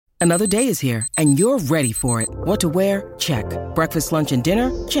Another day is here, and you're ready for it. What to wear? Check. Breakfast, lunch, and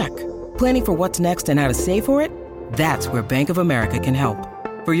dinner? Check. Planning for what's next and how to save for it? That's where Bank of America can help.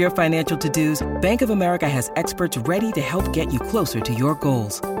 For your financial to-dos, Bank of America has experts ready to help get you closer to your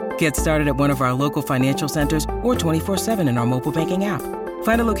goals. Get started at one of our local financial centers or 24/7 in our mobile banking app.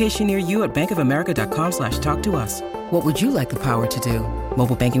 Find a location near you at bankofamerica.com/talktous. What would you like the power to do?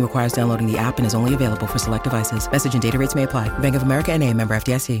 Mobile banking requires downloading the app and is only available for select devices. Message and data rates may apply. Bank of America N.A., member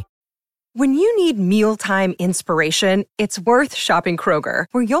FDIC. When you need mealtime inspiration, it's worth shopping Kroger,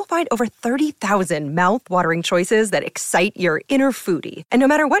 where you'll find over 30,000 mouth-watering choices that excite your inner foodie. And no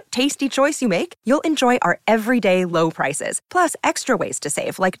matter what tasty choice you make, you'll enjoy our everyday low prices, plus extra ways to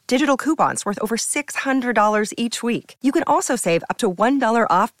save, like digital coupons worth over $600 each week. You can also save up to $1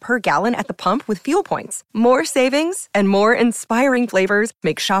 off per gallon at the pump with fuel points. More savings and more inspiring flavors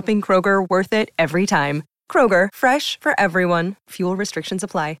make shopping Kroger worth it every time. Kroger, fresh for everyone. Fuel restrictions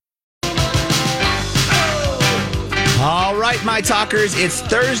apply. All right, my talkers, it's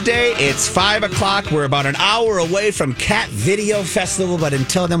Thursday. It's 5 o'clock. We're about an hour away from Cat Video Festival, but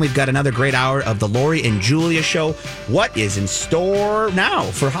until then, we've got another great hour of the Lori and Julia show. What is in store now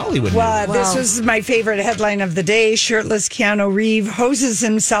for Hollywood? Well, this was my favorite headline of the day. Shirtless Keanu Reeves hoses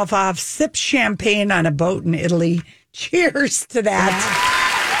himself off, sips champagne on a boat in Italy. Cheers to that.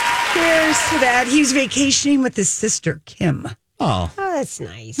 Yeah. Cheers to that. He's vacationing with his sister, Kim. Oh, that's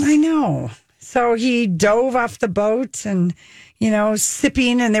nice. I know. So he dove off the boat and,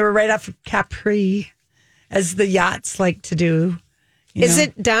 sipping, and they were right off of Capri, as the yachts like to do. Is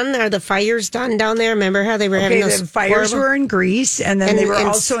it done? Are the fires done down there? Remember how they were having those the fires were in Greece, and then they were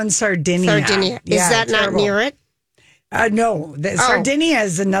also in Sardinia. Is that terrible. Not near it? No, Sardinia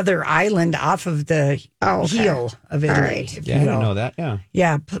is another island off of the heel of Italy. Right. I didn't know that.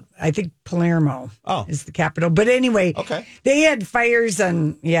 Yeah, I think Palermo is the capital. But anyway, they had fires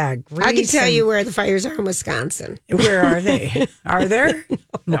on, Greece. I can tell you where the fires are in Wisconsin. Where are they? Are there?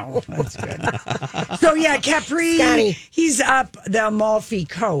 No, that's good. So, Capri, Scotty. He's up the Amalfi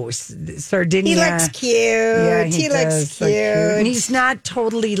Coast, Sardinia. He looks cute. Yeah, he looks cute. And he's not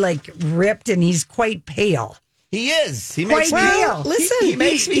totally, ripped, and he's quite pale. He is. He makes me pale. Listen, he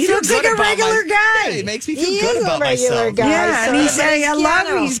makes me. He feel looks good like a regular guy. Yeah, he makes me feel good about myself. Guy, yeah, so and he's I love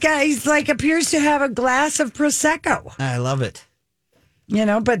him. Keanu. He's appears to have a glass of prosecco. I love it.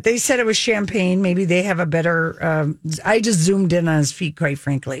 But they said it was champagne. Maybe they have a better. I just zoomed in on his feet, quite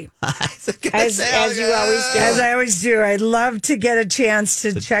frankly. As you always do. As I always do. I'd love to get a chance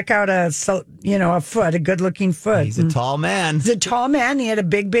to check out a foot, a good-looking foot. He's a tall man. He's a tall man. He had a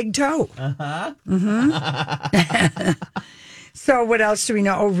big, big toe. Uh-huh. Mm-hmm. So what else do we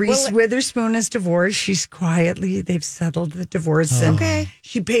know? Oh, Reese Witherspoon is divorced. They've settled the divorce. And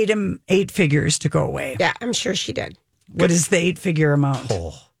she paid him 8 figures to go away. Yeah, I'm sure she did. What is the 8-figure amount?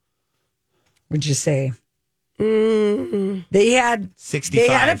 Would you say? They had 65. They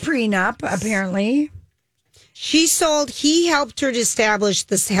had a prenup, apparently. He helped her to establish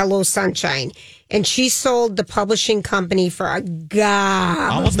this Hello Sunshine, and she sold the publishing company for a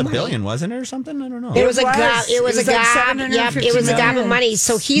gob. Almost $1 billion, wasn't it, or something? I don't know. It was a gob. It was a gob. Yep, it was a gob of money.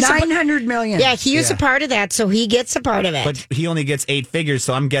 So he's $900 million. Yeah, he was a part of that, so he gets a part of it. But he only gets 8 figures,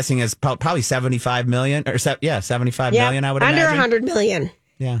 so I'm guessing it's probably 75 million or 75 million. I would under imagine. 100 million.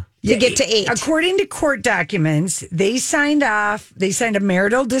 Yeah. To get to 8. According to court documents, they signed a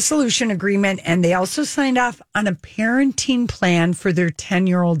marital dissolution agreement, and they also signed off on a parenting plan for their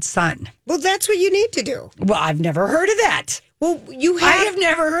 10-year-old son. Well, that's what you need to do. Well, I've never heard of that. Well, I have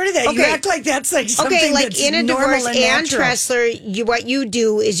never heard of that. Okay. You act like that's something like that's in a normal divorce and and Tressler, what you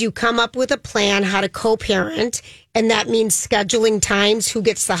do is you come up with a plan how to co-parent, and that means scheduling times. Who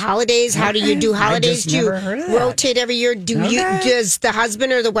gets the holidays? How do you do holidays? Do you rotate every year? Does the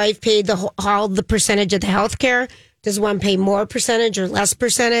husband or the wife pay all the percentage of the health care? Does one pay more percentage or less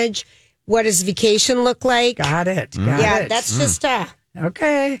percentage? What does vacation look like? Got it. That's just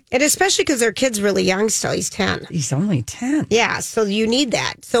okay. And especially because their kid's really young still. He's 10. He's only 10. Yeah, so you need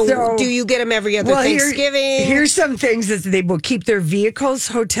that. So do you get him every other Thanksgiving? Here's some things that they will keep: their vehicles,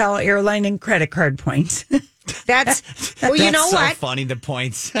 hotel, airline, and credit card points. That's you know so what? Funny, the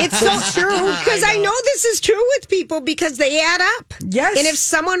points. It's so true because I know this is true with people because they add up. Yes. And if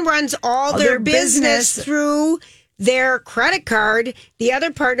someone runs all their business through their credit card, the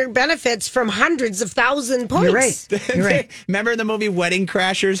other partner benefits from hundreds of thousand points. You're right. Remember in the movie Wedding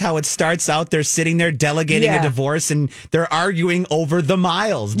Crashers, how it starts out, they're sitting there delegating a divorce and they're arguing over the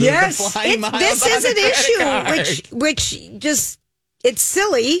miles. Yes. The flying miles This on is the an credit issue, card. which just, it's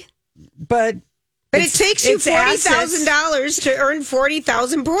silly. But But it takes you $40,000 to earn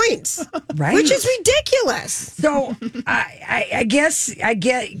 40,000 points, right? Which is ridiculous. So I guess I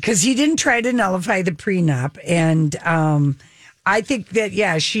get, because he didn't try to nullify the prenup, and I think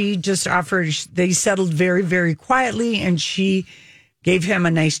that she just offered. They settled very, very quietly, and she gave him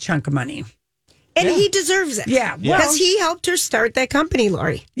a nice chunk of money. And he deserves it. Yeah. Because he helped her start that company,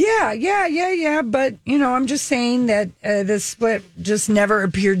 Lori. Yeah. But, I'm just saying that the split just never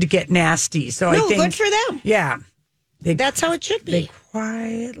appeared to get nasty. So I think. Good for them. Yeah. That's how it should be. They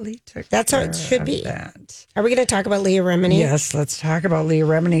quietly took That's how it should be. That. Are we going to talk about Leah Remini? Yes, let's talk about Leah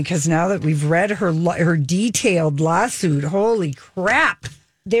Remini, because now that we've read her detailed lawsuit, holy crap.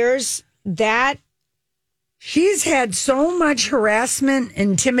 There's that. She's had so much harassment,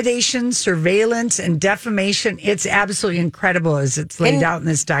 intimidation, surveillance, and defamation. It's absolutely incredible as it's laid out in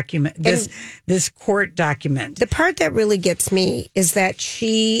this document, this court document. The part that really gets me is that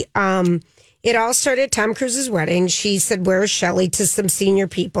she, it all started at Tom Cruise's wedding. She said, "Where's Shelley?" to some senior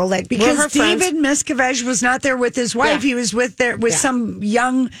people. Because David Miscavige was not there with his wife. Yeah. He was with some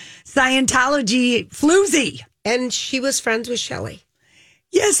young Scientology floozy. And she was friends with Shelley.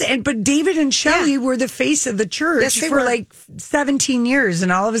 Yes, but David and Shelley were the face of the church for 17 years, and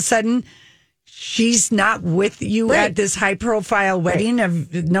all of a sudden, she's not with you at this high-profile wedding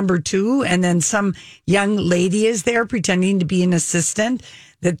of number 2, and then some young lady is there pretending to be an assistant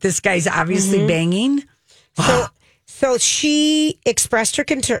that this guy's obviously banging. So she expressed her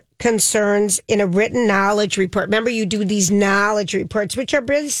concerns in a written knowledge report. Remember, you do these knowledge reports, which are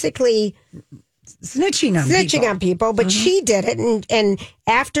basically snitching on people, but she did it, and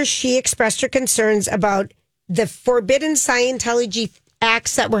after she expressed her concerns about the forbidden Scientology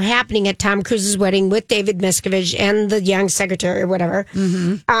acts that were happening at Tom Cruise's wedding with David Miscavige and the young secretary or whatever,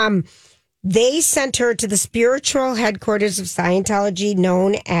 they sent her to the spiritual headquarters of Scientology,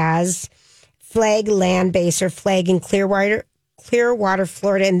 known as Flag Land Base, or Flag in Clearwater,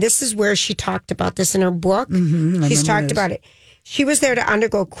 Florida, and this is where she talked about this in her book. She's talked about it. She was there to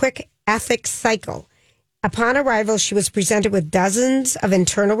undergo quick ethics cycle. Upon arrival, she was presented with dozens of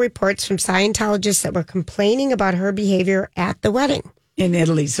internal reports from Scientologists that were complaining about her behavior at the wedding. In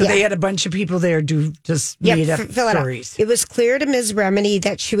Italy. So they had a bunch of people there do just made up stories. It was clear to Ms. Remini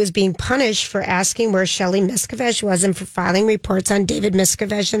that she was being punished for asking where Shelley Miscavige was and for filing reports on David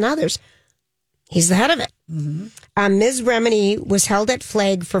Miscavige and others. He's the head of it. Ms. Remini was held at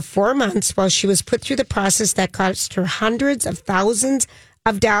Flag for 4 months while she was put through the process that cost her hundreds of thousands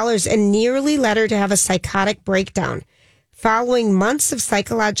of dollars and nearly led her to have a psychotic breakdown. Following months of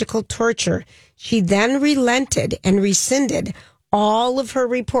psychological torture, she then relented and rescinded all of her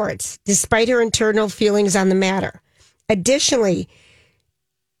reports, despite her internal feelings on the matter. Additionally,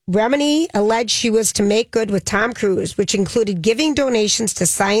 Remini alleged she was to make good with Tom Cruise, which included giving donations to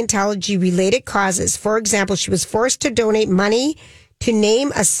Scientology-related causes. For example, she was forced to donate money to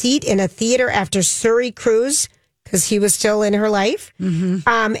name a seat in a theater after Furry Cruise, because he was still in her life,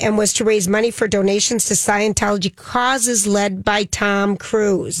 and was to raise money for donations to Scientology causes led by Tom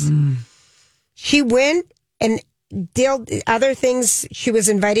Cruise. She went and did other things. She was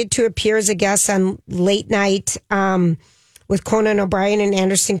invited to appear as a guest on Late Night with Conan O'Brien and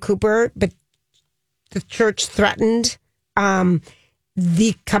Anderson Cooper, but the church threatened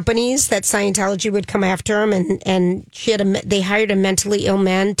the companies that Scientology would come after him, and she had they hired a mentally ill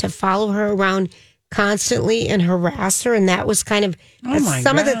man to follow her around constantly and harass her, and that was kind of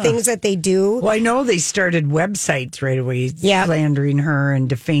some of the things that they do. Well, I know they started websites right away, slandering her and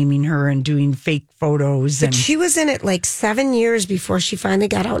defaming her and doing fake photos. But she was in it 7 years before she finally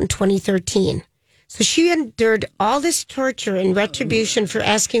got out in 2013. So she endured all this torture and retribution for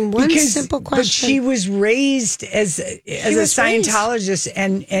asking one simple question. But she was raised as a Scientologist,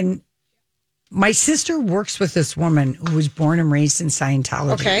 and my sister works with this woman who was born and raised in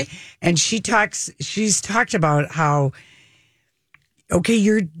Scientology. Okay. And she's talked about how,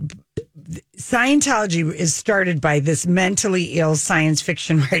 Scientology is started by this mentally ill science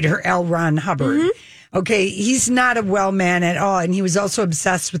fiction writer, L. Ron Hubbard. Okay. He's not a well man at all. And he was also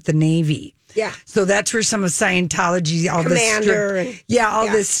obsessed with the Navy. Yeah. So that's where some of Scientology,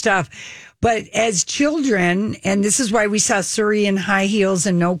 this stuff. But as children, and this is why we saw Surrey in high heels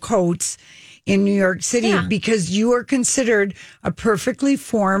and no coats in New York City, because you are considered a perfectly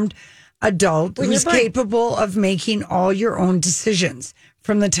formed adult who's capable of making all your own decisions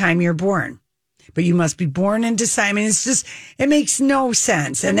from the time you're born. But you must be born into science. I mean, it's just, it makes no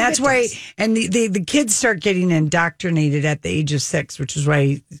sense. And that's why, and the kids start getting indoctrinated at the age of 6, which is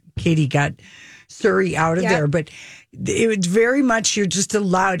why Katie got Surrey out of there. But it's very much you're just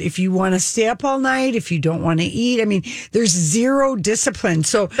allowed if you want to stay up all night, if you don't want to eat. I mean, there's zero discipline.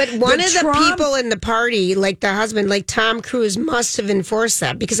 So, but one of the people in the party, like the husband, like Tom Cruise, must have enforced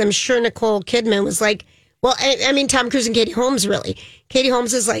that because I'm sure Nicole Kidman was like, well, I mean, Tom Cruise and Katie Holmes, really. Katie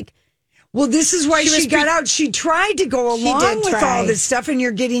Holmes is like, well, this is why she got out. She tried to go along with all this stuff, and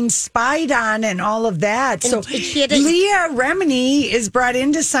you're getting spied on and all of that. So Leah Remini is brought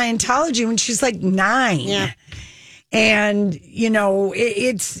into Scientology when she's like 9. Yeah. And, you know,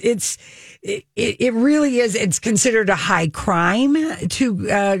 it really is. It's considered a high crime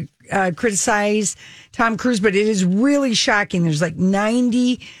to criticize Tom Cruise, but it is really shocking. There's like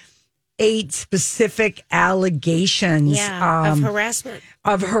 98 specific allegations of harassment.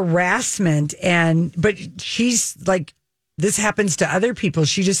 But she's like, this happens to other people.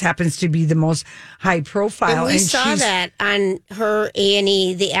 She just happens to be the most high profile. And we saw that on her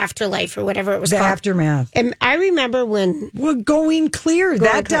A&E, The Afterlife or whatever it was called. The Aftermath. And I remember when... Well, Going Clear,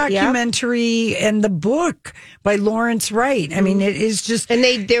 that documentary and the book by Lawrence Wright. I mean, it is just... And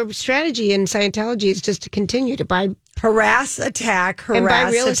their strategy in Scientology is just to continue to buy... Harass, attack, and buy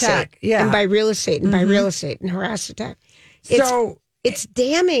real attack. Estate. Yeah. And buy real estate, and buy real estate, and harass, attack. It's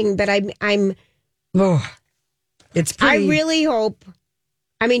damning, but I'm... Oh... It's pretty... I really hope.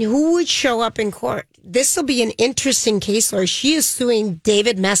 I mean, who would show up in court? This will be an interesting case, Lori. She is suing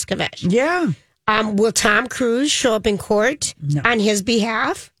David Miscavige. Yeah. Will Tom Cruise show up in court on his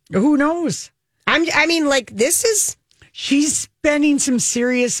behalf? Who knows? I mean, like, this is... She's spending some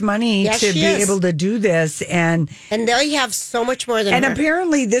serious money to be able to do this. And they have so much more than her. And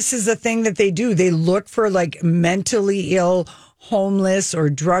apparently this is a thing that they do. They look for, like, mentally ill, homeless or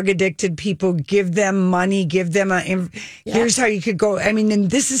drug addicted people, give them money, give them here's how you could go. I mean,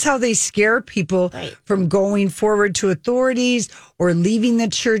 and this is how they scare people from going forward to authorities or leaving the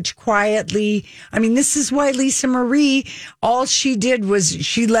church quietly. I mean, this is why Lisa Marie, all she did was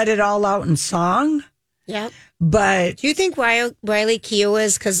she let it all out in song. Yeah. But do you think Riley Keough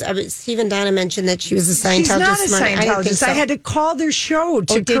is? Because Stephen Donna mentioned that she was a Scientologist. She's not a Scientologist. I had to call their show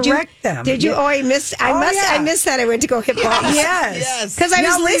to correct them. Did you? Oh, I missed that. I went to go hit pause. Yes. Because I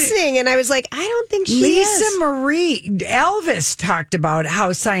was listening and I was like, I don't think she is. Lisa Marie, Elvis talked about how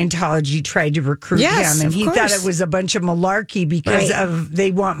Scientology tried to recruit him, and he thought it was a bunch of malarkey because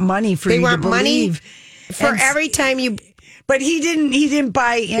they want money for you to believe. For every time you... But he didn't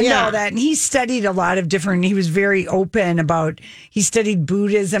buy into all that. And he studied a lot of different, he was very open about, he studied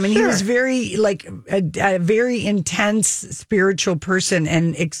Buddhism and he was very, like, a very intense spiritual person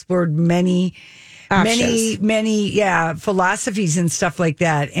and explored many philosophies and stuff like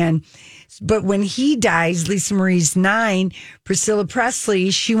that. But when he dies, Lisa Marie's 9, Priscilla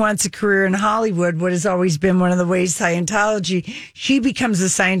Presley, she wants a career in Hollywood, what has always been one of the ways Scientology, she becomes a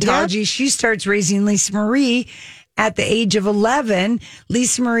Scientology. Yep. She starts raising Lisa Marie. At the age of 11,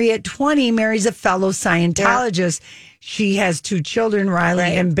 Lisa Marie at 20 marries a fellow Scientologist. Yeah. She has 2 children,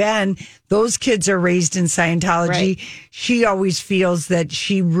 Riley and Ben. Those kids are raised in Scientology. Right. She always feels that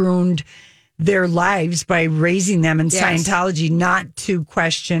she ruined their lives by raising them in Scientology, not to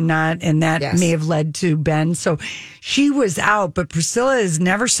question, and that may have led to Ben. So she was out, but Priscilla has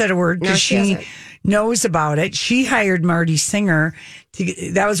never said a word because she knows about it. She hired Marty Singer.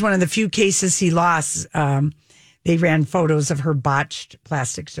 That was one of the few cases he lost. They ran photos of her botched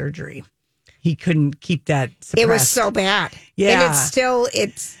plastic surgery. He couldn't keep that suppressed. It was so bad. Yeah. And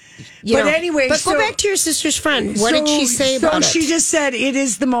it's anyway. But go back to your sister's friend. What did she say about it? So she just said it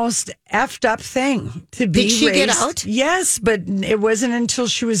is the most effed up thing to be raised. Did she get out? Yes, but it wasn't until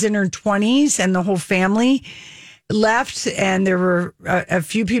she was in her 20s and the whole family left and there were a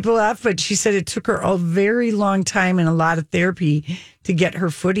few people left, but she said it took her a very long time and a lot of therapy to get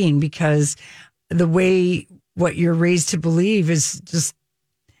her footing because the way what you're raised to believe is just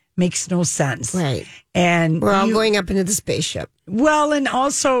makes no sense. Right. And we're all going up into the spaceship. Well, and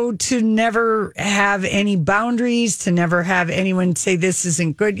also to never have any boundaries, to never have anyone say this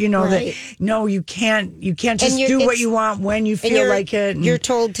isn't good. You know that no, you can't just do what you want when you feel like it. You're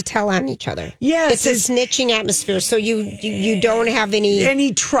told to tell on each other. Yes, it's a snitching atmosphere, so you don't have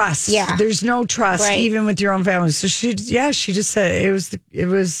any trust. Yeah, there's no trust even with your own family. So she just said it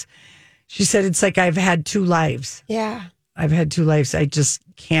was. She said it's like I've had 2 lives. Yeah, I've had 2 lives. I just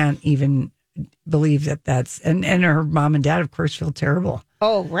can't even believe that's and her mom and dad, of course, feel terrible.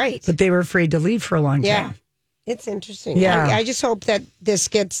 Oh, right. But they were afraid to leave for a long time. Yeah, it's interesting. Yeah, I just hope that this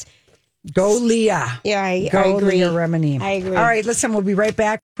gets. Go Leah. Yeah, I agree. Leah Remini. I agree. All right, listen, we'll be right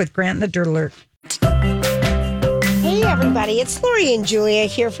back with Grant and the Dirt Alert. Hey, everybody, it's Lori and Julia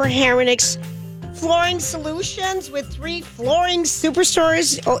here for Harmonix flooring solutions with 3 flooring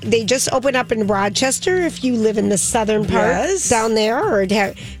superstores. Oh, they just opened up in Rochester. If you live in the southern part down there, or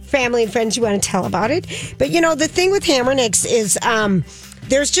have family and friends you want to tell about it. But the thing with Hammernix is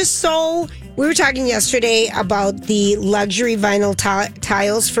there's just so. We were talking yesterday about the luxury vinyl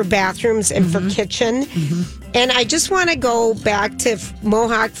tiles for bathrooms and for kitchen. And I just want to go back to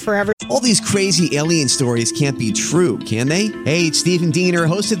Mohawk Forever. All these crazy alien stories can't be true, can they? Hey, it's Stephen Diener,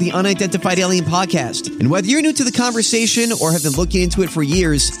 host of the Unidentified Alien Podcast. And whether you're new to the conversation or have been looking into it for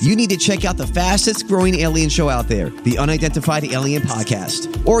years, you need to check out the fastest growing alien show out there, the Unidentified Alien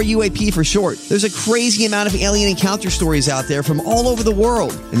Podcast, or UAP for short. There's a crazy amount of alien encounter stories out there from all over the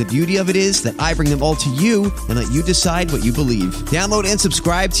world. And the beauty of it is that I bring them all to you and let you decide what you believe. Download and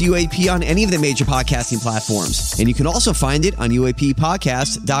subscribe to UAP on any of the major podcasting platforms. And you can also find it on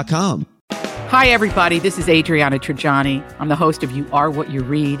UAPpodcast.com. Hi, everybody. This is Adriana Trajani. I'm the host of You Are What You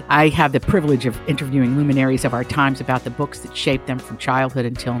Read. I have the privilege of interviewing luminaries of our times about the books that shaped them from childhood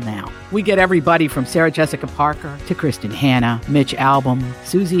until now. We get everybody from Sarah Jessica Parker to Kristen Hanna, Mitch Albom,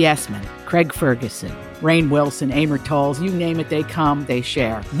 Susie Essman, Craig Ferguson, Rainn Wilson, Amor Tolls, you name it, they come, they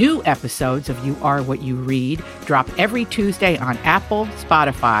share. New episodes of You Are What You Read drop every Tuesday on Apple,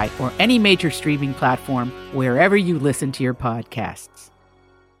 Spotify, or any major streaming platform wherever you listen to your podcasts.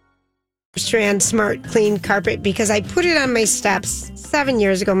 Strand Smart Clean Carpet, because I put it on my steps 7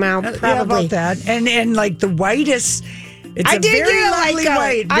 years ago now, probably. Yeah, about that. And like the whitest... It's I a did very get it lovely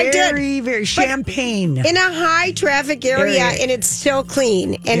like white. Very, very champagne. In a high traffic area, and it's still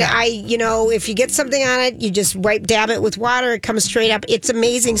clean. And if you get something on it, you just dab it with water. It comes straight up. It's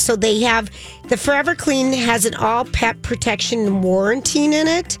amazing. So they have, the Forever Clean has an all pet protection and warranty in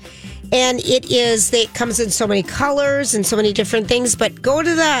it. And it comes in so many colors and so many different things. But go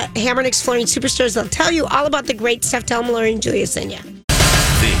to the Hammernix Flooring Superstores. They'll tell you all about the great stuff. Tell them Lori and Julia sent you.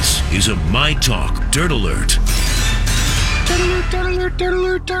 This is a My Talk Dirt Alert.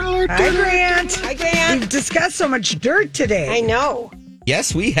 Hi, Grant. Hi, Grant. We've discussed so much dirt today. I know.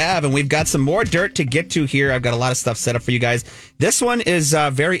 Yes, we have, and we've got some more dirt to get to here. I've got a lot of stuff set up for you guys. This one is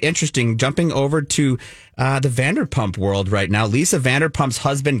very interesting. Jumping over to the Vanderpump world right now. Lisa Vanderpump's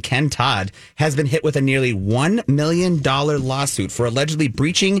husband, Ken Todd, has been hit with a nearly $1 million lawsuit for allegedly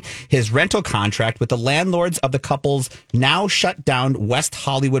breaching his rental contract with the landlords of the couple's now shut down West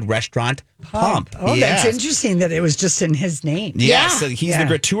Hollywood restaurant, Pump. Oh, yes. That's interesting that it was just in his name. Yes, so he's the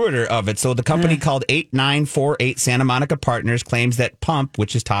gratuitor of it. So the company called 8948 Santa Monica Partners claims that Pump,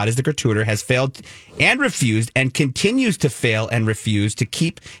 which is Todd, is the gratuitor, has failed and refused and continues to fail and refuse to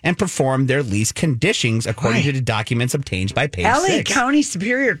keep and perform their lease conditions according to the documents obtained by Page LA 6. County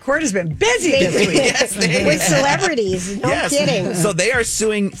Superior Court has been busy this week. Yes, with celebrities. No kidding. So they are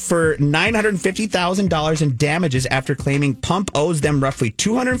suing for $950,000 in damages after claiming Pump owes them roughly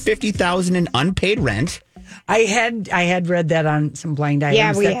 $250,000 in unpaid rent. I had read that on some blind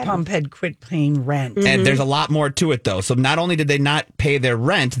items that Pump had quit paying rent. And there's a lot more to it, though. So not only did they not pay their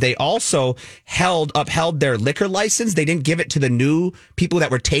rent, they also upheld their liquor license. They didn't give it to the new people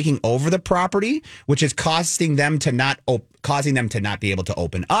that were taking over the property, which is causing them to not be able to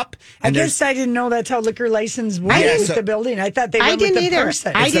open up. And I guess I didn't know that's how liquor license works with the building. I thought they went with the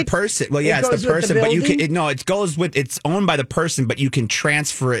person. It's the person. Well, yeah, it's the person, but you can it's owned by the person, but you can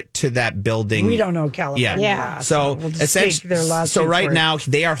transfer it to that building. We don't know California. Yeah. So we'll essentially, right now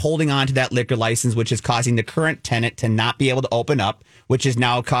they are holding on to that liquor license, which is causing the current tenant to not be able to open up, which is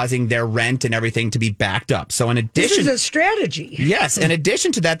now causing their rent and everything to be backed up. So in addition, this is a strategy. Yes. In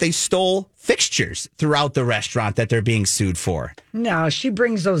addition to that, they stole fixtures throughout the restaurant that they're being sued for. No, she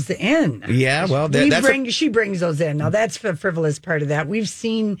brings those in. Yeah, well, she brings those in. Now that's the frivolous part of that. We've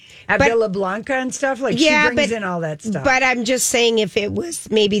seen at Villa Blanca and stuff she brings in all that stuff. But I'm just saying, if it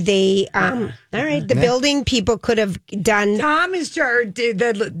was maybe they, all right, the building people could have done. Todd,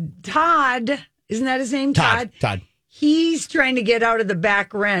 isn't that his name? Todd. He's trying to get out of the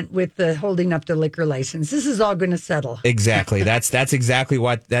back rent with the holding up the liquor license. This is all going to settle. Exactly. That's exactly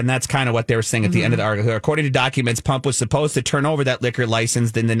what, and that's kind of what they were saying at the end of the article. According to documents, Pump was supposed to turn over that liquor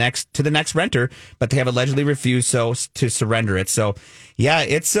license to the next renter, but they have allegedly refused to surrender it. So, yeah,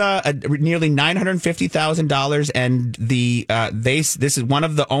 it's nearly $950,000, and this is one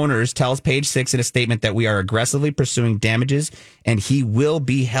of the owners tells Page 6 in a statement that we are aggressively pursuing damages, and he will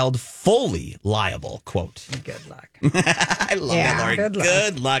be held fully liable. Quote. Good luck. I love that, Lori.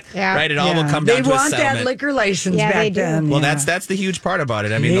 Good luck. Yeah. Right, it all will come down to a settlement. They want that liquor license back then. Well, that's the huge part about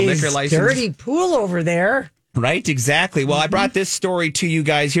it. I mean, the liquor license. Dirty pool over there. Right, exactly. Well, I brought this story to you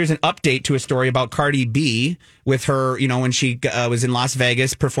guys. Here's an update to a story about Cardi B with her, when she was in Las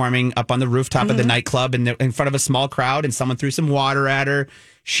Vegas performing up on the rooftop of the nightclub in front of a small crowd, and someone threw some water at her.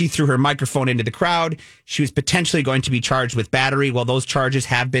 She threw her microphone into the crowd. She was potentially going to be charged with battery. Well, those charges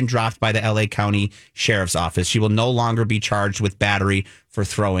have been dropped by the LA County Sheriff's Office. She will no longer be charged with battery for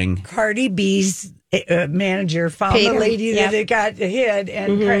throwing. Cardi B's manager found the lady that got hit,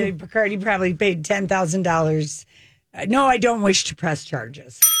 and Cardi probably paid $10,000. No, I don't wish to press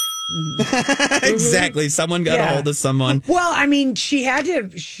charges. Exactly. Someone got a hold of someone. Well, I mean, she had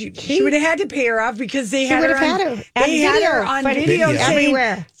to. She would have had to pay her off because they had her on video saying,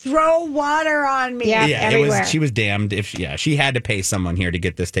 everywhere. Throw water on me. Yeah, everywhere. She was damned if she had to pay someone here to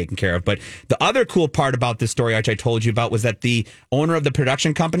get this taken care of. But the other cool part about this story, which I told you about, was that the owner of the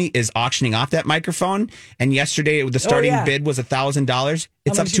production company is auctioning off that microphone. And yesterday, the starting bid was $1,000.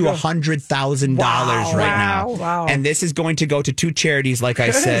 It's up to $100,000 right now. Wow. And this is going to go to 2 charities, like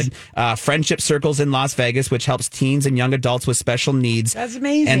I said, Friendship Circles in Las Vegas, which helps teens and young adults with special needs. That's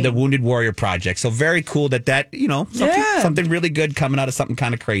amazing. And the Wounded Warrior Project. So very cool that something really good coming out of something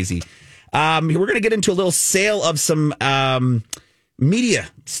kind of crazy. We're going to get into a little sale of some media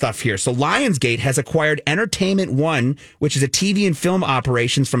stuff here. So Lionsgate has acquired Entertainment One, which is a TV and film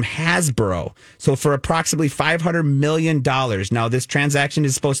operations from Hasbro. So for approximately $500 million. Now, this transaction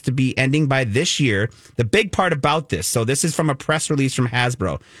is supposed to be ending by this year. The big part about this, so this is from a press release from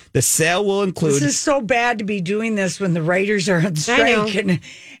Hasbro. The sale will include... This is so bad to be doing this when the writers are on strike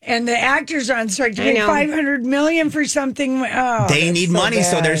and the actors are on strike. To pay $500 million for something... they need money,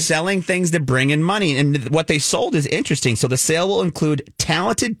 so they're selling things that bring in money. And what they sold is interesting. So the sale will include a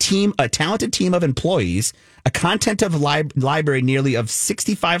talented team of employees, a content of library nearly of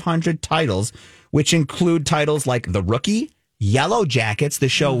 6,500 titles, which include titles like The Rookie, Yellow Jackets, the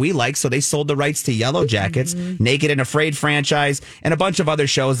show we like. So they sold the rights to Yellow Jackets, Naked and Afraid franchise, and a bunch of other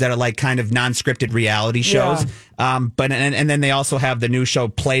shows that are like kind of non-scripted reality shows. But then they also have the new show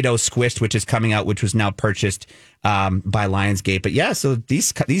Play-Doh Squished, which is coming out, which was now purchased by Lionsgate. But yeah, so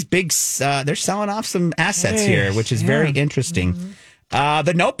these big they're selling off some assets here, which is very interesting.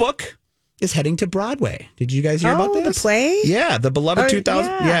 The Notebook is heading to Broadway. Did you guys hear about this? The play? Yeah, the beloved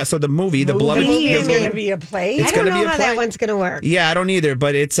 2000. Yeah, so the movie, the beloved. It's going to be a play. It's I don't going to know be a how play. that one's going to work. Yeah, I don't either.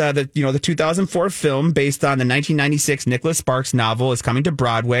 But it's the 2004 film based on the 1996 Nicholas Sparks novel is coming to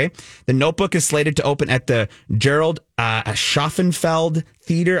Broadway. The Notebook is slated to open at the Gerald Schaffenfeld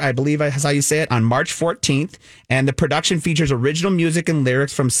Theater, I believe that's how you say it, on March 14th. And the production features original music and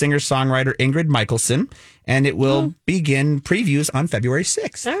lyrics from singer-songwriter Ingrid Michaelson. And it will begin previews on February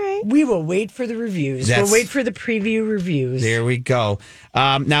 6th. All right. We will wait for the reviews. We'll wait for the preview reviews. There we go.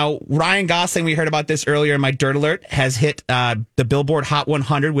 Now, Ryan Gosling, we heard about this earlier in my Dirt Alert, has hit the Billboard Hot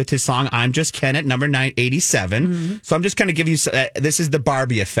 100 with his song I'm Just Ken at number 987. So I'm just going to give you, this is the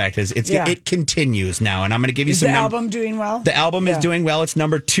Barbie effect. It continues now. And I'm going to give you Is some... the album doing well? The album is doing well. It's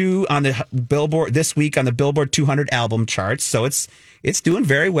number 2 on the Billboard this week on the Billboard 200 album charts. So it's doing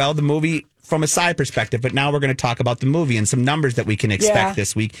very well. The movie... from a side perspective, but now we're going to talk about the movie and some numbers that we can expect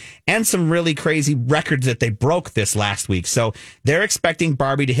this week and some really crazy records that they broke this last week. So they're expecting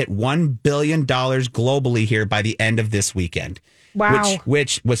Barbie to hit $1 billion globally here by the end of this weekend. Wow.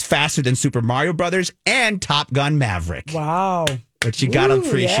 Which was faster than Super Mario Brothers and Top Gun Maverick. Wow. But you got to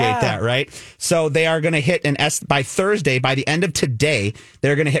appreciate that, right? So they are going to hit by Thursday, by the end of today,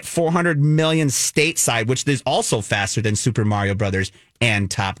 they're going to hit 400 million stateside, which is also faster than Super Mario Brothers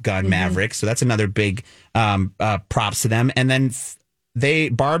and Top Gun Maverick. So that's another big props to them. And then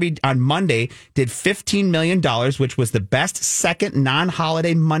Barbie on Monday did $15 million, which was the best second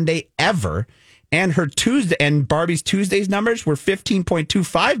non-holiday Monday ever. And Barbie's Tuesday's numbers were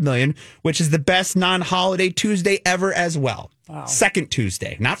 15.25 million, which is the best non-holiday Tuesday ever as well. Wow. Second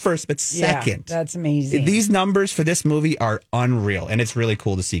Tuesday, not first, but second. Yeah, that's amazing. These numbers for this movie are unreal, and it's really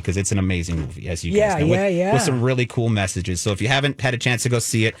cool to see because it's an amazing movie, as you guys know, with some really cool messages. So if you haven't had a chance to go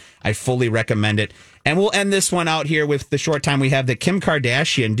see it, I fully recommend it. And we'll end this one out here with the short time we have. That Kim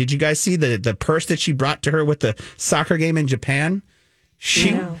Kardashian, did you guys see the purse that she brought to her with the soccer game in Japan?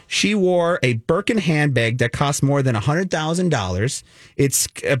 She wore a Birkin handbag that cost more than $100,000. It's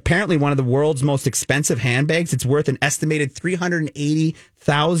apparently one of the world's most expensive handbags. It's worth an estimated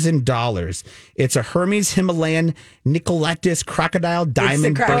 $380,000. It's a Hermes Himalayan Nicoletis crocodile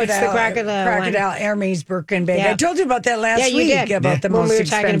diamond. Crocodile Hermes Birkin bag. Yeah. I told you about that last week about the most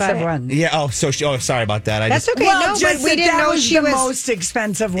expensive one. Yeah. Sorry about that. That's okay. Well, but we didn't know she was the most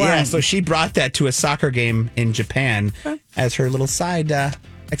expensive one. Yeah. So she brought that to a soccer game in Japan as her little side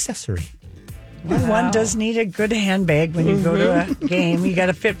accessory. Well, one does need a good handbag when you go to a game. You got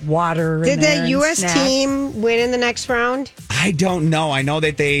to fit water. Did the U.S. team win in the next round? I don't know. I know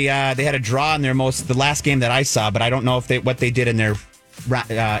that they had a draw in the last game that I saw, but I don't know if what they did in their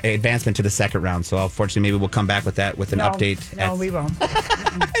advancement to the second round. So unfortunately, maybe we'll come back with that with an update. No, we won't.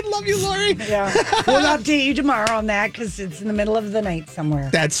 I love you, Lori. Yeah, we'll update you tomorrow on that because it's in the middle of the night somewhere.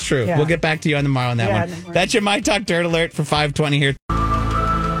 That's true. Yeah. We'll get back to you on tomorrow on that one. That's your My Talk Dirt Alert for 5:20 here.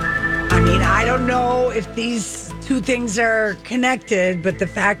 I mean, I don't know if these two things are connected, but the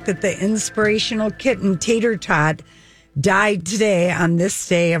fact that the inspirational kitten Tater Tot died today on this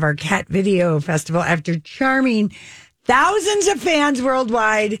day of our Cat Video Festival after charming thousands of fans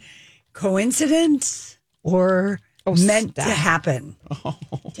worldwide. Coincidence or meant to happen? Oh.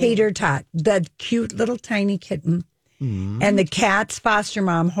 Tater Tot, the cute little tiny kitten. And the cat's foster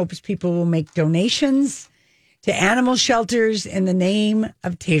mom hopes people will make donations to animal shelters in the name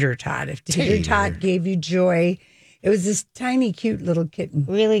of Tater Tot. If Tater Tot gave you joy, it was this tiny, cute little kitten.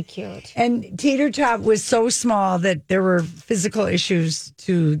 Really cute. And Tater Tot was so small that there were physical issues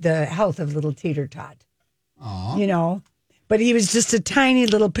to the health of little Tater Tot. Aww. You know, but he was just a tiny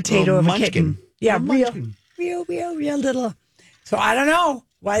little potato of a kitten. Yeah, real little. So I don't know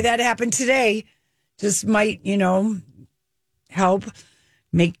why that happened today. Just might, help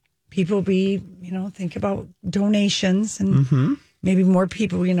make people think about donations and maybe more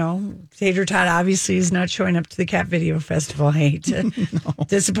people, Tater Tot obviously is not showing up to the Cat Video Festival. I hate to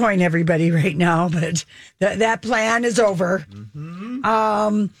disappoint everybody right now, but that plan is over.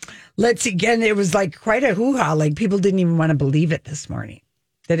 Let's see, again, it was like quite a hoo-ha. Like people didn't even want to believe it this morning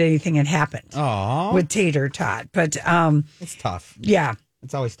that anything had happened with Tater Tot. But it's tough. Yeah.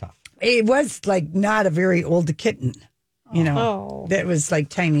 It's always tough. It was like not a very old kitten. That was like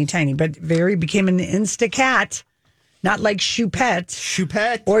tiny, but became an Insta cat, not like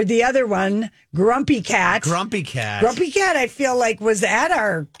Choupette, or the other one, Grumpy Cat. Grumpy Cat, I feel like was at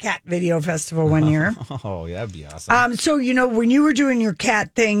our Cat Video Festival one year. Oh, that'd be awesome. So when you were doing your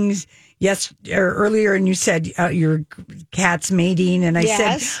cat things, earlier, and you said your cat's mating, and I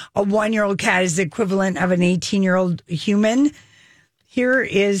said a 1-year-old cat is the equivalent of an 18-year-old human. Here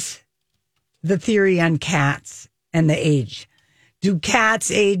is the theory on cats and the age. Do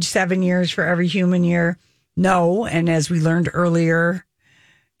cats age 7 years for every human year? No. And as we learned earlier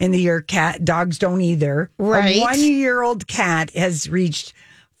in the year, dogs don't either. Right. A 1-year-old cat has reached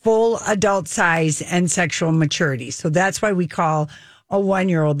full adult size and sexual maturity. So that's why we call a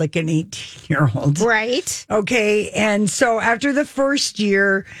 1-year-old like an 18-year-old. Right. Okay. And so after the first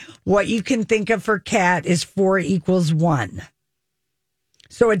year, what you can think of for cat is 4 equals 1.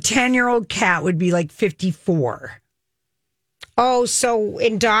 So a 10-year-old cat would be like 54. Oh, so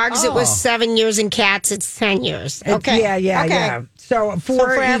in dogs it was 7 years, in cats it's 10 years. Okay. Yeah. So 4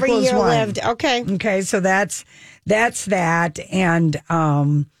 for every equals year 1. lived. Okay. So that's that. And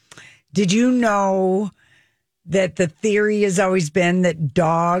did you know that the theory has always been that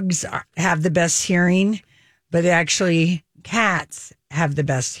dogs have the best hearing, but actually cats have the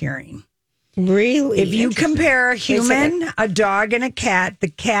best hearing? Really? If you compare a human, a dog, and a cat, the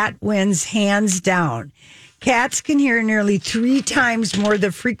cat wins hands down. Cats can hear nearly 3 times more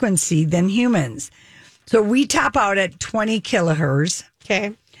the frequency than humans. So we top out at 20 kilohertz.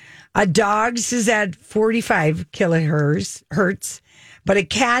 Okay. A dog's is at 45 kilohertz, but a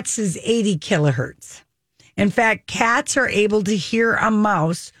cat's is 80 kilohertz. In fact, cats are able to hear a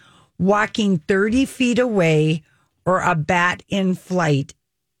mouse walking 30 feet away or a bat in flight.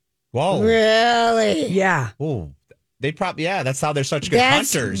 Whoa. Really? Yeah. Oh, they probably, that's how they're such good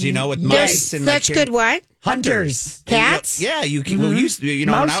hunters, with mice. And such good what? Hunters. Cats? You can,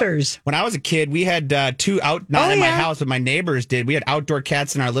 Mousers. When I was a kid, we had 2 out, not in my house, but my neighbors did. We had outdoor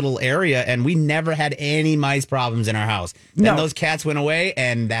cats in our little area, and we never had any mice problems in our house. Then those cats went away,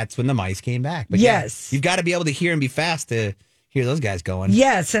 and that's when the mice came back. But yes. You've got to be able to hear and be fast to hear those guys going.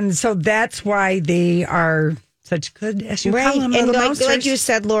 Yes, and so that's why they are such good, as you call them, and little like you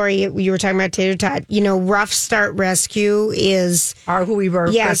said, Lori, you were talking about Tater Tot. Rough Start Rescue is who we work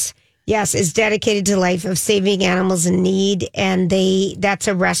with. Yes, is dedicated to the life of saving animals in need, and that's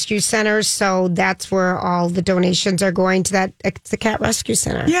a rescue center, so that's where all the donations are going to. That it's the Cat Rescue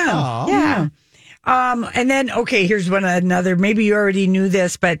Center. Yeah. And then here's another. Maybe you already knew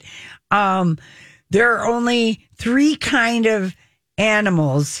this, but there are only 3 kind of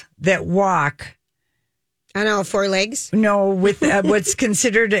animals that walk. I know, 4 legs? No, with what's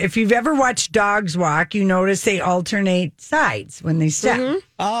considered, if you've ever watched dogs walk, you notice they alternate sides when they step. Mm-hmm.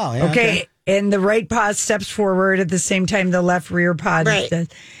 Oh, yeah. Okay. And the right paw steps forward at the same time the left rear paw. Right.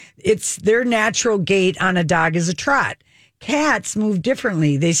 It's their natural gait on a dog is a trot. cats move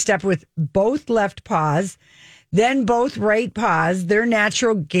differently. They step with both left paws, then both right paws. Their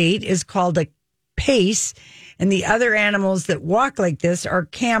natural gait is called a pace, and the other animals that walk like this are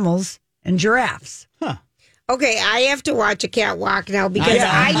camels and giraffes. Okay, I have to watch a cat walk now because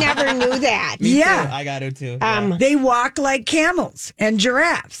I never knew that. Me too. I got it too. They walk like camels and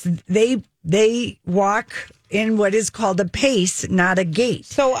giraffes. They walk in what is called a pace, not a gait.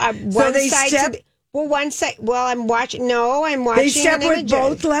 So they step. One side. Well, I'm watching. No, I'm watching. They step with images.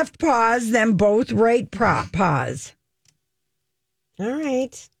 both left paws, then both right paws. All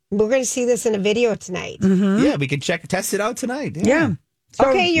right, we're going to see this in a video tonight. Mm-hmm. Yeah, we can test it out tonight. Yeah. So,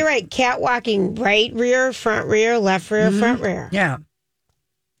 okay, you're right. Cat walking, right rear, front rear, left rear, front rear. Yeah.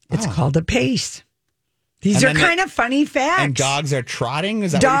 It's called a pace. These are kind of funny facts. And dogs are trotting?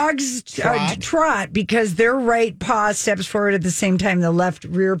 Is that dogs trot because their right paw steps forward at the same time the left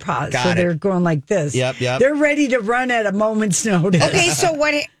rear paw. So they're going like this. Yep. They're ready to run at a moment's notice. Okay, so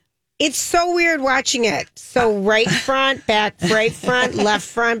it's so weird watching it. So right front, left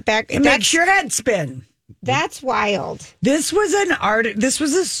front, back. It makes your head spin. That's wild. This was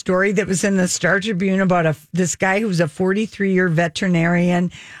a story that was in the Star Tribune about this guy who was a 43-year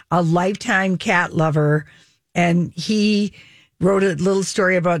veterinarian, a lifetime cat lover, and he wrote a little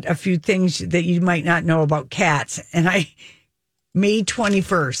story about a few things that you might not know about cats. And May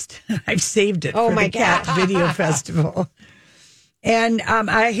 21st, I've saved it for the Cat Video Festival. And a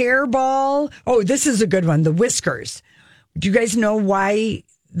hairball. Oh, this is a good one. The whiskers. Do you guys know why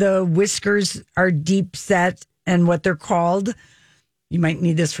the whiskers are deep set and what they're called? You might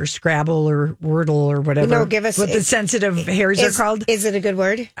need this for Scrabble or Wordle or whatever. No, give us what the sensitive hairs are called. Is it a good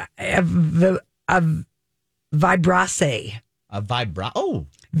word? A vibrace. A vibra. Oh,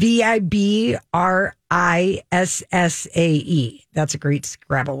 VIBRISSAE. That's a great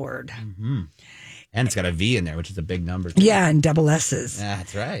Scrabble word. Mm-hmm. And it's got a V in there, which is a big number too. Yeah, and double S's. Yeah,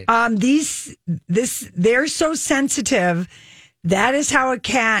 that's right. They're so sensitive. That is how a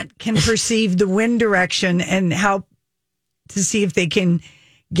cat can perceive the wind direction and help to see if they can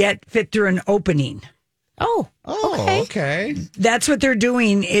fit through an opening. Oh, okay. That's what they're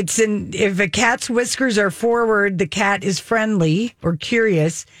doing. If a cat's whiskers are forward, the cat is friendly or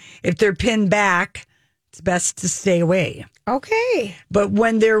curious. If they're pinned back, it's best to stay away. Okay. But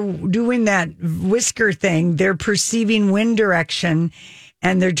when they're doing that whisker thing, they're perceiving wind direction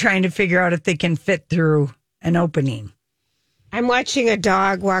and they're trying to figure out if they can fit through an opening. I'm watching a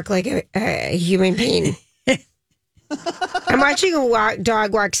dog walk like a human being. I'm watching a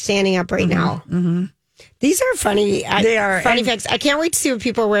dog walk standing up right now. Mm-hmm. These are funny. They are funny facts. I can't wait to see what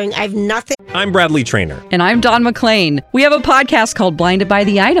people are wearing. I have nothing. I'm Bradley Trainer. And I'm Don McClain. We have a podcast called Blinded by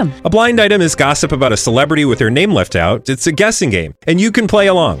the Item. A blind item is gossip about a celebrity with their name left out. It's a guessing game, and you can play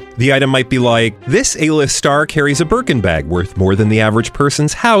along. The item might be like, this A-list star carries a Birkin bag worth more than the average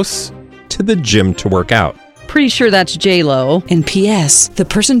person's house to the gym to work out. Pretty sure that's J-Lo. And P.S. the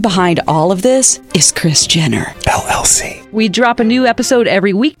person behind all of this is Kris Jenner, LLC. We drop a new episode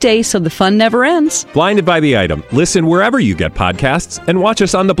every weekday so the fun never ends. Blinded by the Item. Listen wherever you get podcasts and watch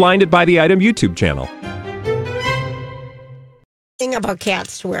us on the Blinded by the Item YouTube channel. Thing about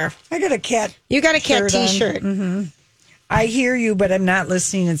cats to wear. I got a cat. You got a cat T-shirt. Mm-hmm. I hear you, but I'm not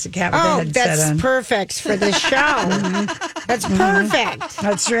listening. It's a cat with a headset on. That's perfect for this show. That's perfect.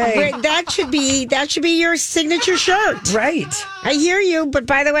 That's right. That should be your signature shirt. Right. I hear you, but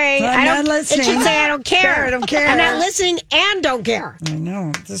by the way, I'm not listening. It should say I don't care. I don't care. I'm not listening and don't care. I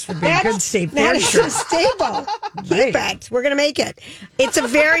know. This would be a good staple. That is a staple. Keep it. We're going to make it. It's a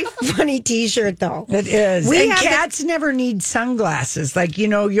very funny T-shirt, though. It is. And cats never need sunglasses. Like,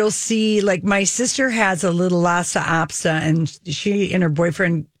 you'll see, like, my sister has a little Lhasa Apso, and she and her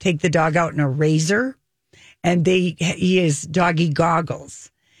boyfriend take the dog out in a razor, and he has doggy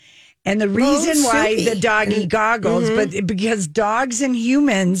goggles. And the reason why the doggy goggles, but because dogs and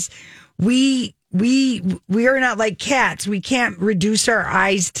humans, we are not like cats. We can't reduce our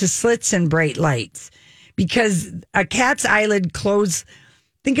eyes to slits in bright lights because a cat's eyelid close.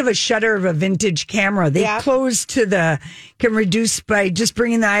 Think of a shutter of a vintage camera. They close can reduce by just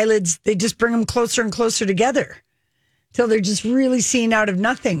bringing the eyelids. They just bring them closer and closer together till they're just really seeing out of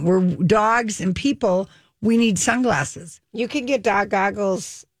nothing. We're dogs and people. We need sunglasses. You can get dog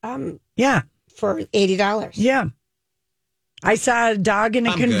goggles. For $80. Yeah. I saw a dog in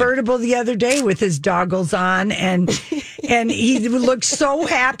a convertible the other day with his goggles on, and he looked so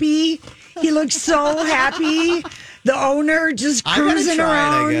happy. He looked so happy. The owner just cruising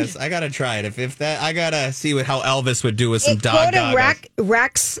around. I gotta try it. If that, I gotta see how Elvis would do with some dog goggles. Go to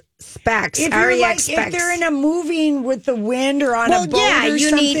specs. If you're REX like, specs. if they're in a moving with the wind or on a boat or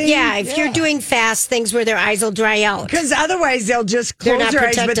something. If you're doing fast things where their eyes will dry out. Because otherwise they'll just close not their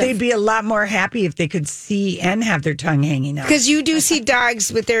eyes, but protective. they'd be a lot more happy if they could see and have their tongue hanging out. Because you do see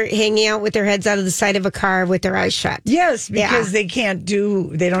dogs with their hanging out with their heads out of the side of a car with their eyes shut. Yes, because they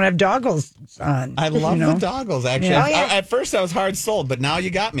don't have goggles on. I love the goggles, actually. Yeah. Oh, yeah. At first, I was hard sold, but now you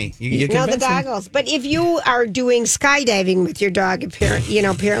got me. You No, the convinced me. goggles. But if you are doing skydiving with your dog,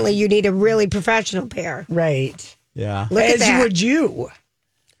 apparently you need a really professional pair. Right. Yeah. Look at As that. would you.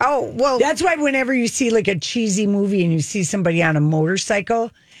 Oh, well. That's why whenever you see like a cheesy movie and you see somebody on a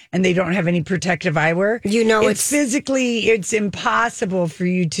motorcycle and they don't have any protective eyewear, You know it's impossible for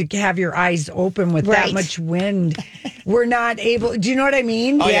you to have your eyes open with that Right. much wind. We're not able. Do you know what I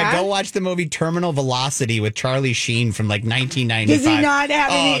mean? Oh, yeah. Go watch the movie Terminal Velocity with Charlie Sheen from like 1995. Does he not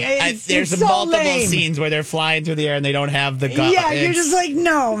have any? There's it's so multiple lame. scenes where they're flying through the air and they don't have the gun. Yeah, you're just like,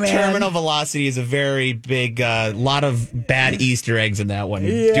 no, man. Terminal Velocity is a very big, lot of bad Easter eggs in that one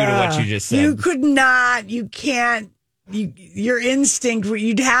due to what you just said. You could not. You can't. Your instinct.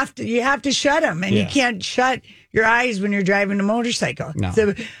 You have to shut them, and you can't shut your eyes when you're driving a motorcycle. No. It's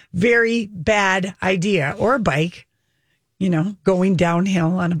a very bad idea. Or a bike. Going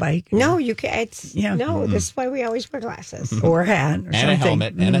downhill on a bike. No, you can't. No, Mm-hmm. this is why we always wear glasses. Or a hat or and something. a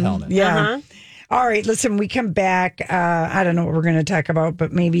helmet. And a helmet. Yeah. Uh-huh. All right. Listen, we come back. I don't know what we're going to talk about,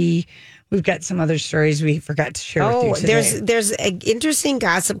 but maybe we've got some other stories we forgot to share with you today. There's an interesting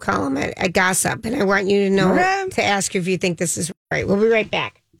gossip column at Gossip, and I want you to know Okay. to ask you if you think this is right. We'll be right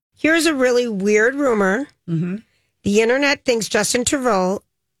back. Here's a really weird rumor. Mm-hmm. The internet thinks Justin Trudeau,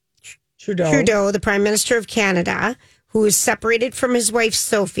 the Prime Minister of Canada, who is separated from his wife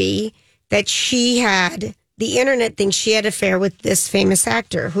Sophie, the internet thinks she had an affair with this famous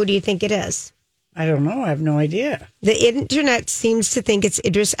actor. Who do you think it is? I don't know. I have no idea. The internet seems to think it's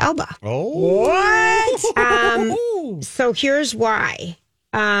Idris Elba. Oh. What? So here's why.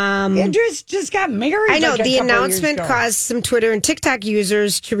 Idris just got married. I know like a the couple announcement years ago. caused some Twitter and TikTok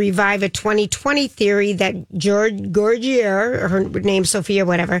users to revive a 2020 theory that Gorgier, her name Sophia,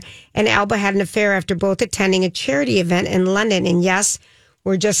 whatever, and Elba had an affair after both attending a charity event in London. And yes,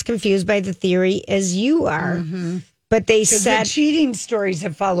 we're just confused by the theory as you are. Mm-hmm. But they 'Cause said the cheating stories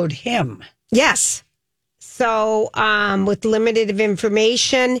have followed him. yes. So with limited of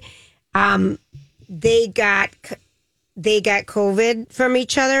information, they got COVID from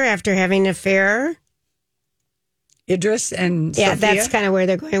each other after having an affair. Idris and Yeah, Sophia? that's kind of where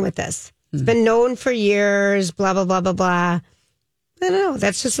they're going with this. It's been known for years, blah, blah, blah, blah, blah. I don't know.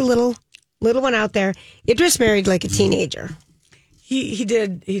 That's just a little one out there. Idris married like a teenager. He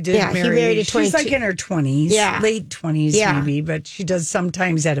did Yeah, he marry. married a She's like 22 in her 20s, Yeah. late 20s Yeah. maybe, but she does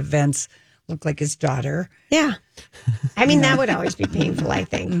sometimes at events look like his daughter. Yeah. I mean, that would always be painful, I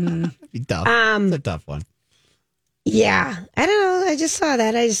think. Be tough. It's a tough one. Yeah. I don't know. I just saw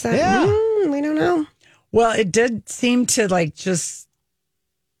that. I just thought, we don't know. Well, it did seem to like just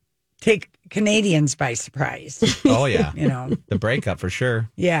take Canadians by surprise. Oh, yeah. The breakup for sure.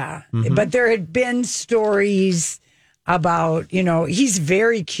 Yeah. But there had been stories about, he's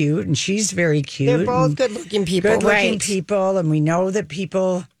very cute and she's very cute. They're both and good-looking people, Good-looking right. people. And we know that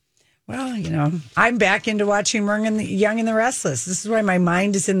people, well, I'm back into watching Young and the Restless. This is why my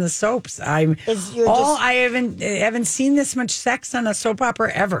mind is in the soaps. I haven't seen this much sex on a soap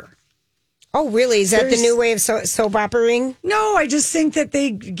opera ever. Oh, really? Is that the new way of soap operaing? No, I just think that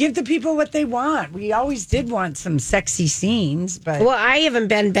they give the people what they want. We always did want some sexy scenes, but Well, I haven't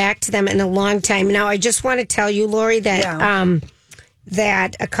been back to them in a long time. Now, I just want to tell you, Lori, that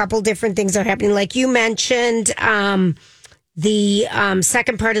that a couple different things are happening. Like you mentioned, the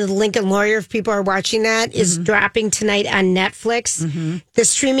second part of the Lincoln Lawyer, if people are watching that, is dropping tonight on Netflix. The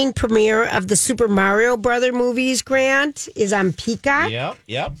streaming premiere of the Super Mario Brother movies, Grant, is on Peacock.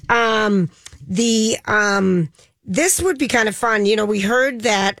 Yep. This would be kind of fun. We heard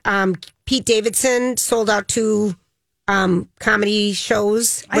that Pete Davidson sold out 2 comedy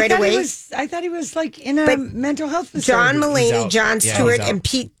shows right away. I thought he was like in a mental health facility. John Mulaney, Jon Yeah, Stewart, he's out. and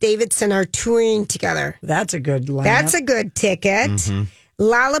Pete Davidson are touring together. That's a good lineup. That's a good ticket.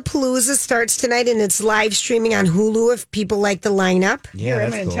 Lollapalooza starts tonight, and it's live streaming on Hulu if people like the lineup. Yeah, Here, I'm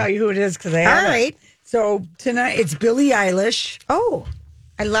that's going to cool. tell you who it is because I have All right. it. So tonight it's Billie Eilish, Oh,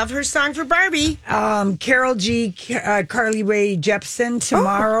 I love her song for Barbie. Carol G, Carly Rae Jepsen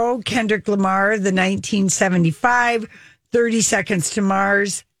tomorrow, Kendrick Lamar, the 1975, 30 Seconds to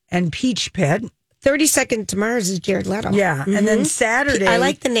Mars, and Peach Pit. 30 Seconds to Mars is Jared Leto. Yeah, and then Saturday. I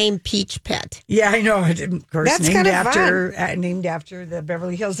like the name Peach Pit. Yeah, I know. Of course, That's named kinda after the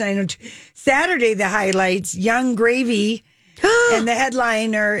Beverly Hills 902. Saturday, the highlights: Young Gravy And the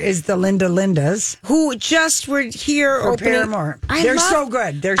headliner is the Lindas, who just were here for opening. Paramore. They're so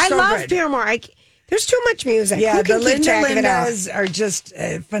good. They're so good. I love Paramore. There's too much music. Yeah, who can the keep track of it all? Lindas are just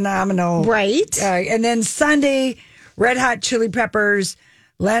phenomenal. Right. And then Sunday, Red Hot Chili Peppers,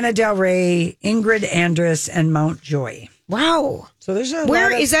 Lana Del Rey, Ingrid Andress, and Mount Joy. Wow. So there's a Where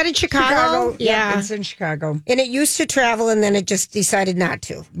lot of is that in Chicago? Yeah, it's in Chicago. And it used to travel, and then it just decided not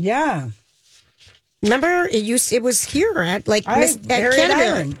to. Yeah. Remember, it was here at Harriet Canterbury.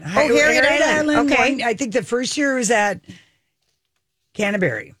 Island. Oh, Harriet Island. Okay. I think the first year was at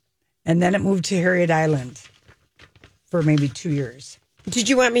Canterbury, and then it moved to Harriet Island for maybe 2 years. Did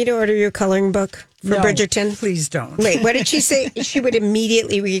you want me to order your coloring book for Bridgerton? Please don't. Wait, what did she say? She would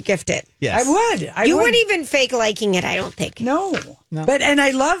immediately re-gift it. Yes. I would. You wouldn't even fake liking it, I don't think. No. But, and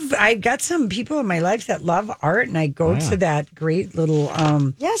I've got some people in my life that love art, and I go to that great little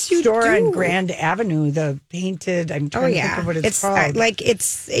store on Grand Avenue, the painted, I'm trying to think of what it's called.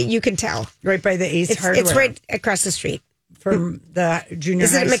 You can tell. Right by the Ace Hardware. It's right across the street. From the junior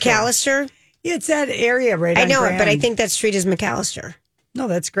high Is it school. McAllister? Yeah, it's that area right on I know Grand. it, but I think that street is McAllister. No,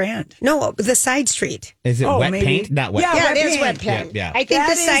 that's Grand. No, the side street. Is it wet maybe. paint? Not wet. Yeah, Yeah, wet it is paint. wet paint. Yeah. I think That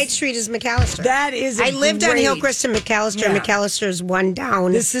the side is- street is McAllister. That is I lived on great- Hillcrest and McAllister, and Yeah. McAllister's one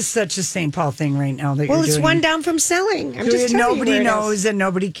down. This is such a St. Paul thing right now that well, you're it's doing. one down from selling. I'm just telling Nobody you where it knows is. and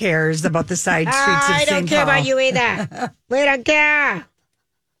nobody cares about the side streets of I St. don't care Paul. about you either. We don't care.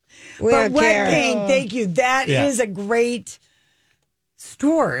 We But don't wet care. paint, thank you. That is a great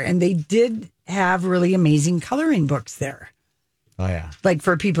store, and they did have really amazing coloring books there. Oh, yeah. Like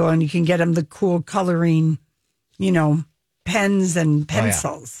for people, and you can get them the cool coloring, pens and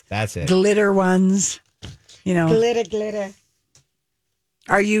pencils. That's it. Glitter ones, Glitter.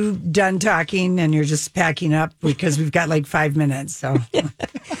 Are you done talking and you're just packing up? Because we've got like 5 minutes. So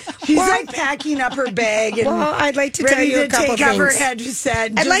she's like packing up her bag and Well, I'd like to tell ready you a to couple take off her things.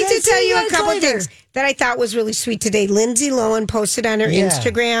 headset. I'd like to Just tell you see a couple later. things that I thought was really sweet today. Lindsay Lohan posted on her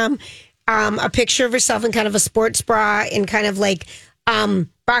Instagram a picture of herself in kind of a sports bra and kind of like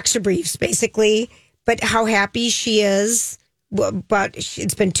boxer briefs, basically. But how happy she is. But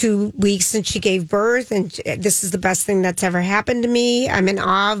it's been 2 weeks since she gave birth, and this is the best thing that's ever happened to me. I'm in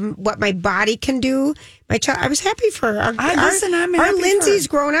awe of what my body can do. My child, I was happy for her. I'm happy our for Lindsay's her.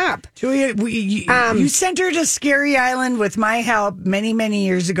 grown up. Julia, you sent her to Scary Island with my help many, many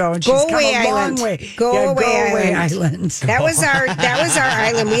years ago, and she's Go come away, a long Island. way. Go away, Island. That was our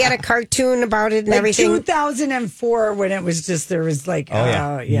island. We had a cartoon about it and Like everything. 2004, when it was just there was like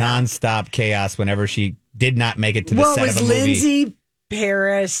Nonstop chaos whenever she did not make it to the Well, set it was of a movie. Lindsay,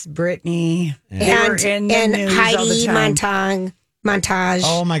 Paris, Brittany, they were in the and news all Heidi the time. Montage.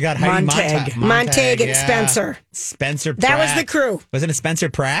 Oh my God, Heidi Montag and yeah. Spencer. Spencer Pratt. That was the crew. Wasn't it Spencer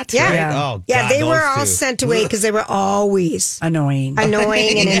Pratt? Yeah. Right? Yeah. Oh, Yeah, God, they were those all two. sent away because they were always Annoying. and in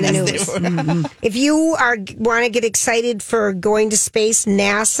the Yes, they news. If you want to get excited for going to space,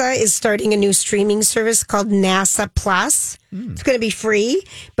 NASA is starting a new streaming service called NASA Plus. It's going to be free,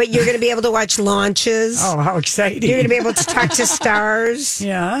 but you're going to be able to watch launches. Oh, how exciting. You're going to be able to talk to stars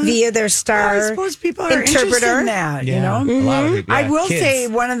via their star I suppose people are interested interpreter. in that, Yeah. you know? A lot of people, I will kids. say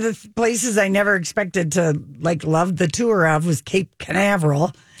one of the places I never expected to love the tour of was Cape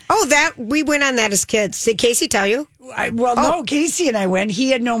Canaveral. Oh, that we went on that as kids. Did Casey tell you? No, Casey and I went. He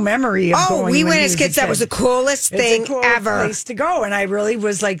had no memory of going. We when went he as was a kids. That kid. was the coolest thing It's a cool ever. place to go, and I really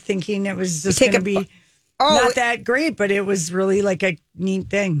was like thinking it was just Take going to a be not that great, but it was really like a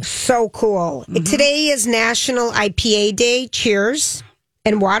neat thing. So cool. Today is National IPA Day. Cheers.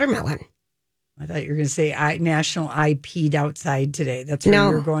 And watermelon. I thought you were going to say National I peed outside today. That's where No.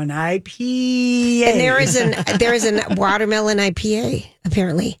 you were going. IPA. And there is an watermelon IPA,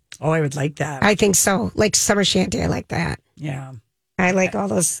 apparently. Oh, I would like that. I think so. Like summer shanty, I like that. Yeah. I like all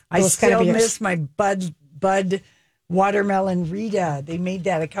those I kind still of beers. miss my Bud watermelon Rita. They made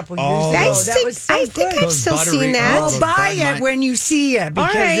that a couple years Oh, ago. I That think- was so I think good. I've Those still buttery- seen that. oh, Well, those buy Bud it Light- when you see it All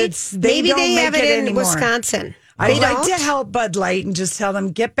because right. they Maybe don't they make have it in anymore. Wisconsin. I'd They like don't? to help Bud Light and just tell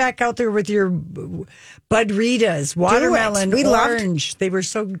them get back out there with your Bud Ritas, watermelon, We loved- orange. They were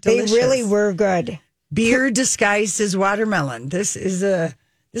so They delicious. really were good. Beer disguised as watermelon. This is a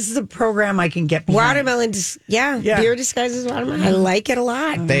program I can get behind. Watermelon, beer disguises watermelon. I like it a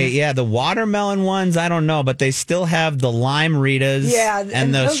lot. The watermelon ones, I don't know, but they still have the lime Ritas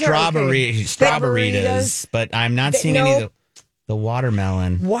and the those are okay. strawberries, but I'm not seeing any of the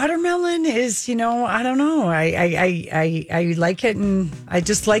watermelon. Watermelon is, I don't know. I like it, and I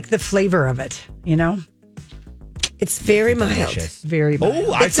just like the flavor of it. It's very mild. Delicious. Very mild.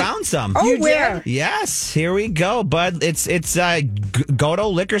 Oh, I found some. Oh, where? Yes, here we go, bud. It's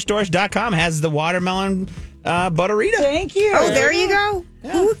GoToLiquorStores.com has the watermelon Butterita. Thank you. Oh, there you go.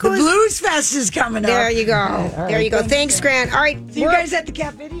 Yeah. The Blues Fest is coming up. There you go. Right. There you go. Thanks, Grant. All right. See you guys at the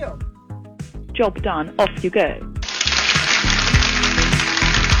Cat Video. Job done. Off you go.